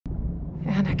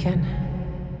Anakin.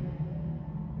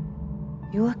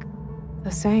 You look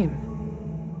the same.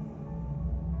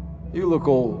 You look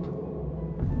old.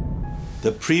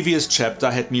 The previous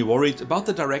chapter had me worried about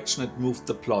the direction it moved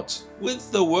the plot,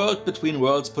 with the world between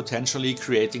worlds potentially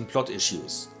creating plot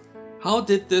issues. How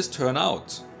did this turn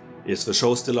out? Is the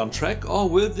show still on track, or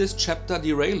will this chapter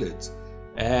derail it?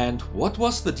 And what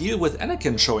was the deal with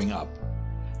Anakin showing up?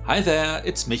 Hi there,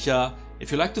 it's Micha.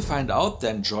 If you'd like to find out,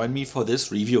 then join me for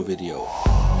this review video.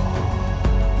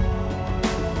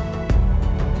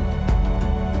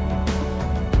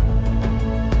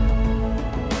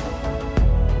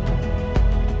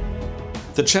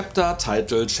 The chapter,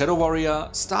 titled Shadow Warrior,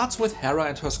 starts with Hera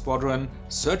and her squadron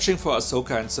searching for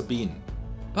Ahsoka and Sabine.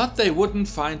 But they wouldn't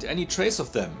find any trace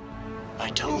of them. I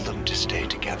told them to stay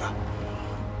together.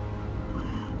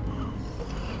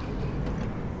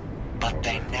 But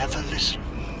they never listen.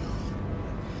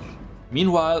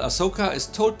 Meanwhile, Ahsoka is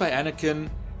told by Anakin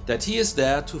that he is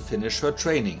there to finish her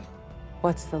training.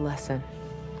 What's the lesson,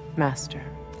 Master?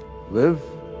 Live?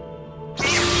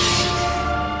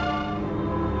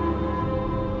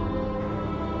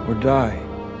 Or die.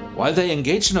 While they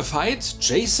engage in a fight,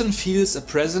 Jacen feels a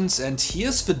presence and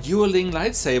hears the dueling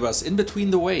lightsabers in between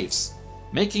the waves,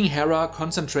 making Hera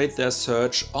concentrate their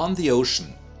search on the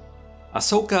ocean.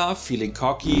 Ahsoka, feeling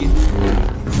cocky,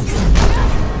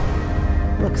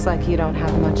 Looks like you don't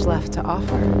have much left to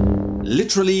offer.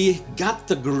 literally got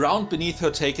the ground beneath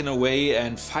her taken away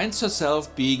and finds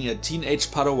herself being a teenage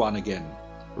Padawan again,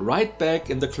 right back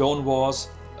in the Clone Wars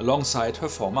alongside her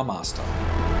former master.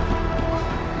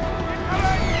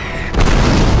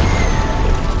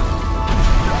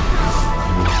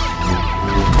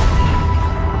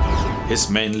 His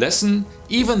main lesson: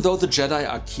 even though the Jedi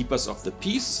are keepers of the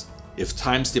peace, if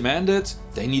times demand it,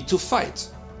 they need to fight.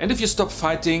 And if you stop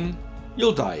fighting,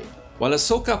 you'll die. While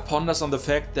Ahsoka ponders on the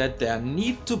fact that there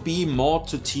need to be more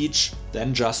to teach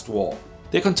than just war.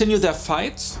 They continue their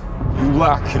fight. You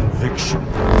lack conviction.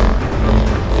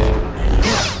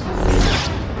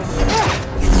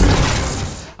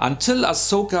 Until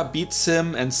Ahsoka beats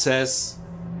him and says,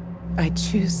 I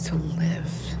choose to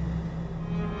live.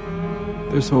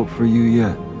 There's hope for you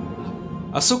yet.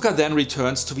 Ahsoka then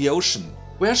returns to the ocean,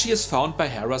 where she is found by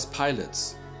Hera's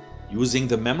pilots. Using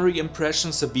the memory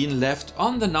impression Sabine left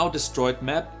on the now destroyed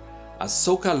map,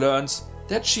 Ahsoka learns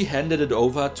that she handed it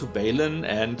over to Baylan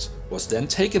and was then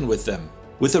taken with them.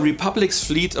 With the Republic's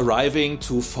fleet arriving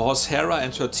to force Hera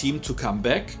and her team to come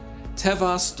back,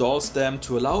 Teva stalls them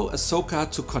to allow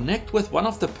Ahsoka to connect with one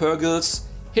of the Purgils,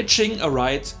 hitching a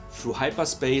ride through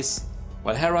hyperspace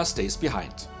while Hera stays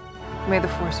behind. May the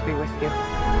Force be with you.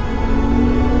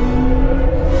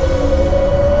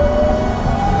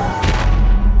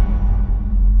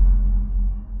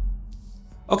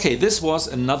 Okay, this was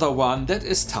another one that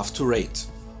is tough to rate.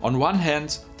 On one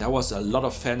hand, there was a lot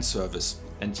of fan service,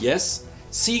 and yes,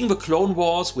 seeing the Clone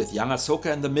Wars with young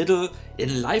Ahsoka in the middle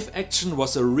in live action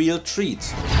was a real treat.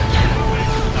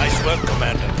 Nice work,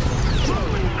 Commander.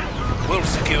 We'll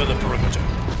secure the perimeter.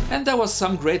 And there was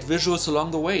some great visuals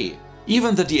along the way.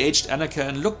 Even the de-aged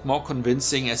Anakin looked more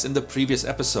convincing as in the previous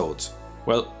episode.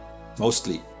 Well,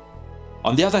 mostly.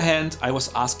 On the other hand, I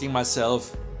was asking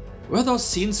myself, were those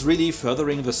scenes really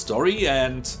furthering the story,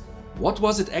 and what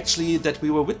was it actually that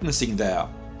we were witnessing there?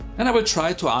 And I will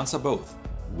try to answer both.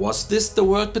 Was this the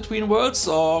world between worlds,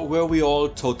 or were we all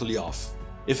totally off?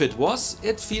 If it was,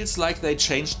 it feels like they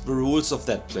changed the rules of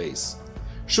that place.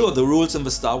 Sure, the rules in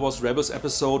the Star Wars Rebels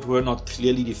episode were not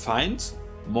clearly defined,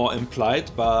 more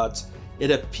implied, but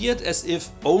it appeared as if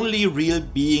only real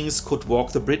beings could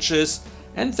walk the bridges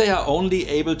and they are only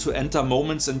able to enter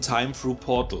moments in time through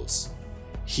portals.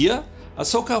 Here,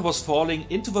 Ahsoka was falling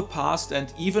into the past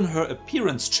and even her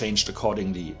appearance changed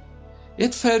accordingly.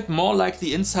 It felt more like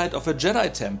the inside of a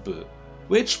Jedi temple,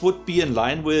 which would be in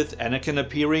line with Anakin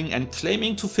appearing and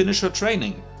claiming to finish her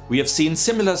training. We have seen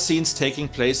similar scenes taking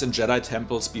place in Jedi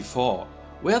temples before,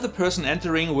 where the person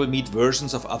entering will meet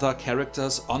versions of other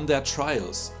characters on their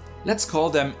trials. Let's call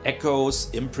them echoes,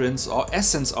 imprints, or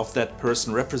essence of that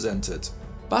person represented.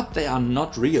 But they are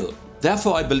not real.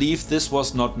 Therefore, I believe this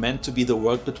was not meant to be the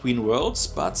world between worlds,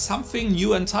 but something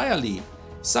new entirely.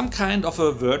 Some kind of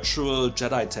a virtual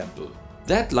Jedi temple.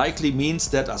 That likely means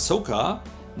that Ahsoka,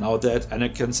 now that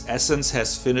Anakin's essence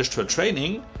has finished her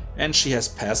training and she has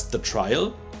passed the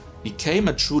trial, became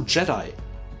a true Jedi,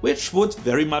 which would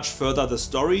very much further the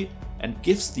story and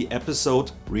gives the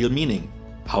episode real meaning.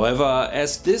 However,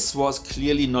 as this was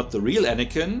clearly not the real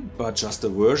Anakin, but just a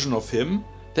version of him,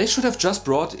 they should have just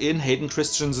brought in Hayden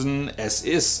Christensen as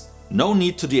is. No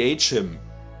need to de-age him,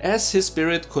 as his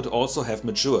spirit could also have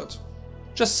matured.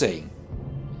 Just saying.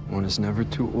 One is never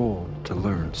too old to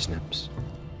learn, Snips.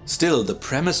 Still, the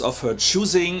premise of her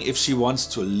choosing if she wants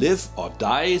to live or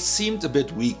die seemed a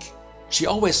bit weak. She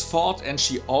always fought and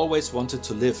she always wanted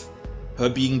to live. Her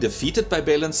being defeated by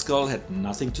Balin's skull had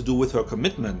nothing to do with her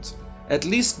commitment. At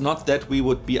least not that we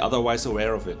would be otherwise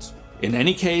aware of it. In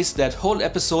any case, that whole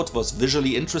episode was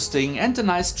visually interesting and a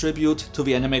nice tribute to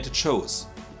the animated shows.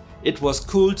 It was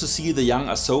cool to see the young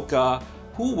Ahsoka,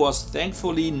 who was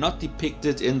thankfully not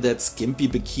depicted in that skimpy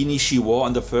bikini she wore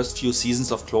in the first few seasons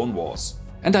of Clone Wars.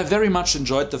 And I very much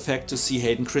enjoyed the fact to see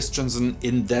Hayden Christensen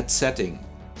in that setting,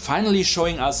 finally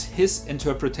showing us his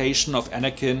interpretation of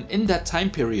Anakin in that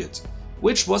time period,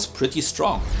 which was pretty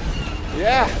strong.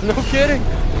 Yeah, no kidding.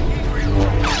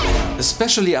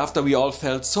 Especially after we all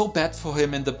felt so bad for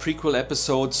him in the prequel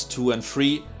episodes 2 and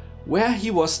 3, where he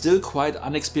was still quite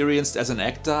unexperienced as an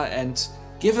actor and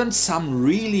given some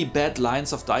really bad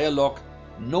lines of dialogue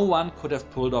no one could have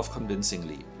pulled off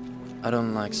convincingly. I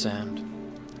don't like sand.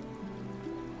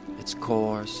 It's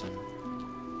coarse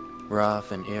and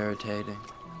rough and irritating,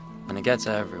 and it gets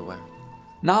everywhere.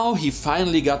 Now he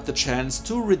finally got the chance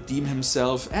to redeem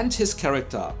himself and his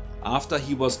character, after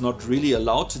he was not really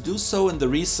allowed to do so in the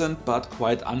recent but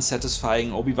quite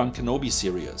unsatisfying Obi-Wan Kenobi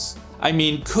series. I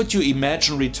mean, could you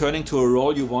imagine returning to a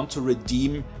role you want to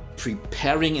redeem,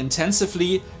 preparing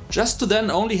intensively, just to then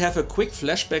only have a quick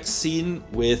flashback scene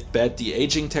with bad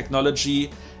de-aging technology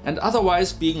and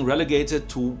otherwise being relegated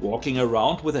to walking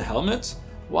around with a helmet,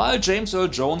 while James Earl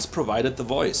Jones provided the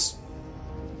voice?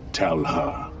 Tell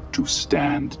her to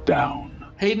stand down.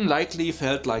 Hayden likely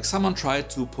felt like someone tried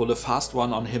to pull a fast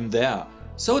one on him there,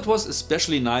 so it was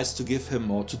especially nice to give him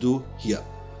more to do here.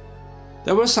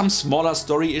 There were some smaller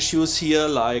story issues here,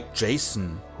 like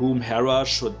Jason, whom Hera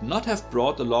should not have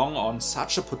brought along on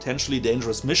such a potentially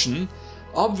dangerous mission,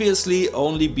 obviously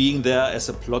only being there as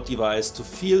a plot device to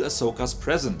feel Ahsoka's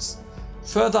presence,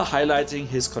 further highlighting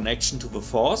his connection to the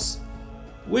Force,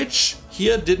 which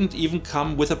here didn't even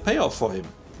come with a payoff for him.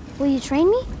 Will you train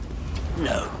me?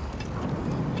 No.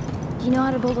 Do you know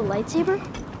how to build a lightsaber?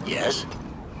 Yes?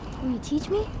 Will you teach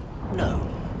me? No.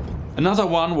 Another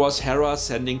one was Hera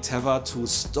sending Teva to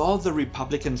stall the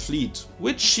Republican fleet,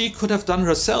 which she could have done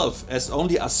herself, as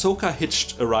only Ahsoka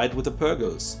hitched a ride with the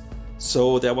Purgles.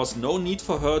 So there was no need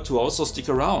for her to also stick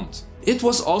around. It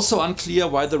was also unclear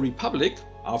why the Republic,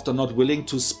 after not willing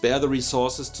to spare the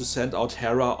resources to send out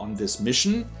Hera on this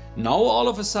mission, now all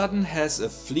of a sudden has a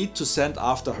fleet to send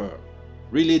after her.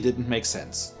 Really didn't make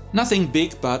sense. Nothing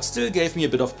big, but still gave me a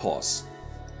bit of pause.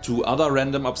 2 other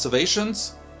random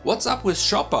observations. What's up with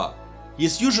Chopper?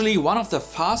 He's usually one of the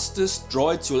fastest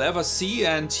droids you'll ever see,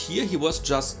 and here he was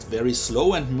just very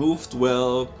slow and moved,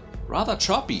 well, rather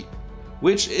choppy.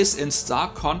 Which is in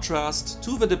stark contrast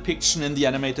to the depiction in the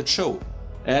animated show.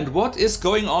 And what is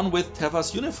going on with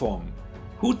Teva's uniform?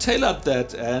 Who tailored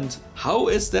that and how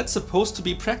is that supposed to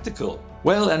be practical?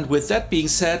 Well, and with that being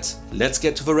said, let's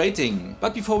get to the rating.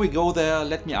 But before we go there,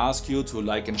 let me ask you to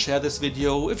like and share this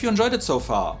video if you enjoyed it so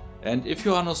far. And if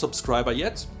you are no subscriber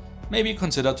yet, maybe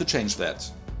consider to change that.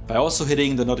 By also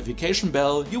hitting the notification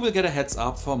bell, you will get a heads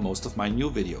up for most of my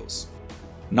new videos.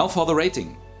 Now for the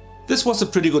rating. This was a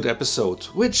pretty good episode,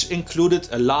 which included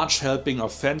a large helping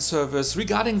of fan service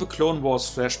regarding the Clone Wars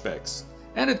flashbacks,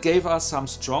 and it gave us some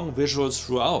strong visuals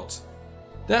throughout.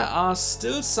 There are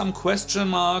still some question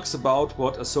marks about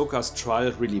what Ahsoka's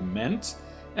trial really meant,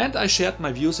 and I shared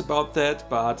my views about that,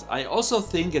 but I also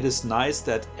think it is nice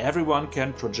that everyone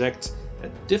can project a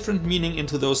different meaning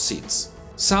into those scenes.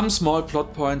 Some small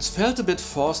plot points felt a bit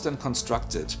forced and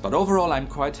constructed, but overall I'm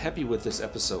quite happy with this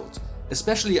episode,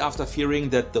 especially after fearing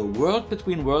that the world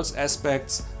between worlds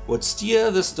aspects would steer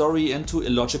the story into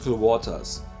illogical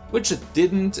waters, which it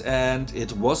didn't, and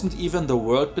it wasn't even the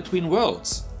world between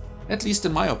worlds. At least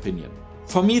in my opinion.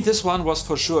 For me, this one was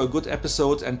for sure a good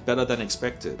episode and better than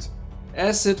expected.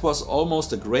 As it was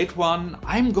almost a great one,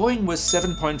 I'm going with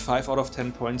 7.5 out of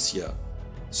 10 points here.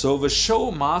 So the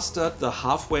show mastered the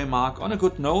halfway mark on a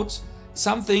good note,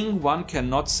 something one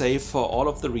cannot say for all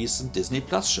of the recent Disney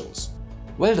Plus shows.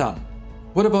 Well done.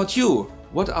 What about you?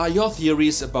 What are your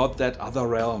theories about that other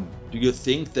realm? Do you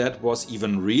think that was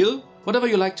even real? Whatever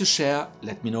you like to share,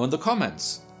 let me know in the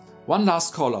comments. One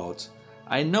last call out.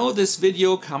 I know this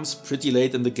video comes pretty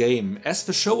late in the game, as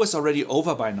the show is already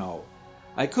over by now.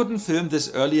 I couldn't film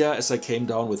this earlier as I came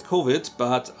down with COVID,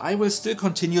 but I will still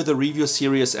continue the review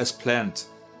series as planned,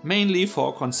 mainly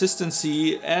for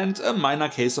consistency and a minor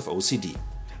case of OCD.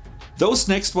 Those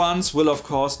next ones will of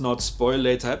course not spoil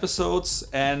later episodes,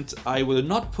 and I will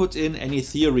not put in any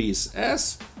theories,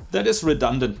 as that is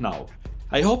redundant now.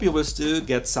 I hope you will still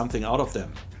get something out of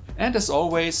them. And as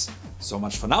always, so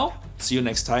much for now. See you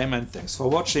next time and thanks for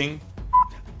watching.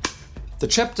 The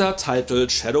chapter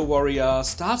titled Shadow Warrior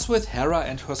starts with Hera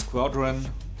and her squadron.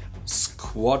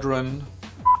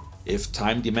 If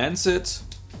time demands it.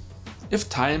 If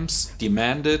times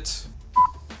demand it.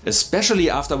 Especially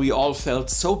after we all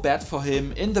felt so bad for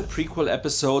him in the prequel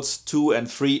episodes 2 and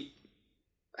 3.